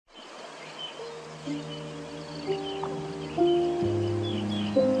You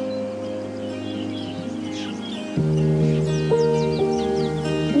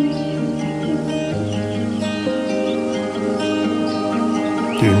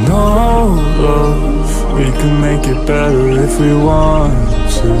know, love, we can make it better if we want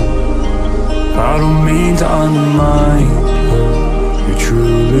to. I don't mean to undermine who you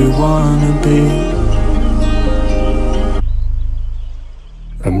truly wanna be.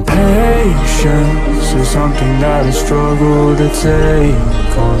 And patience is something that I struggle to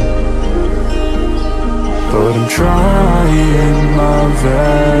take on, but I'm trying my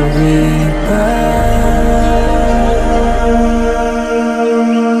very best.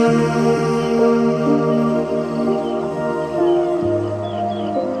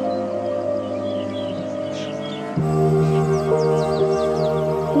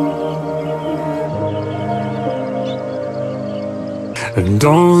 And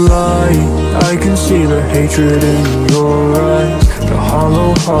don't lie, I can see the hatred in your eyes. The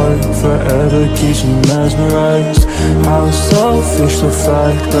hollow heart forever keeps me mesmerized. How selfish the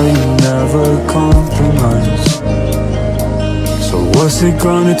fact that you never compromise. So what's it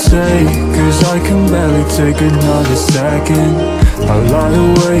gonna take? Cause I can barely take another second. I lie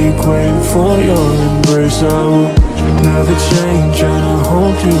awake waiting for your embrace. I will never change, and I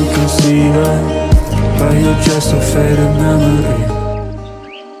hope you can see that. But you're just a faded memory.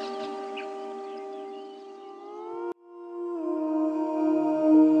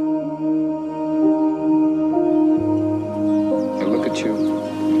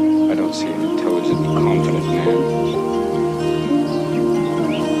 I don't see an intelligent, confident man.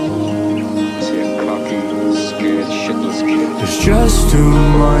 I see a cocky, scared, shitless kid. There's just too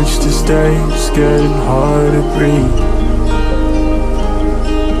much to stay, it's getting hard to breathe.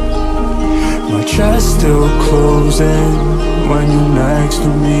 My chest still closing when you're next to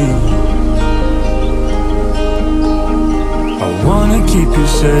me. I wanna keep you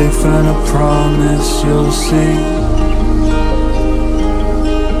safe, and I promise you'll see.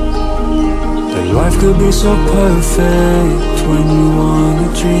 Life could be so perfect when you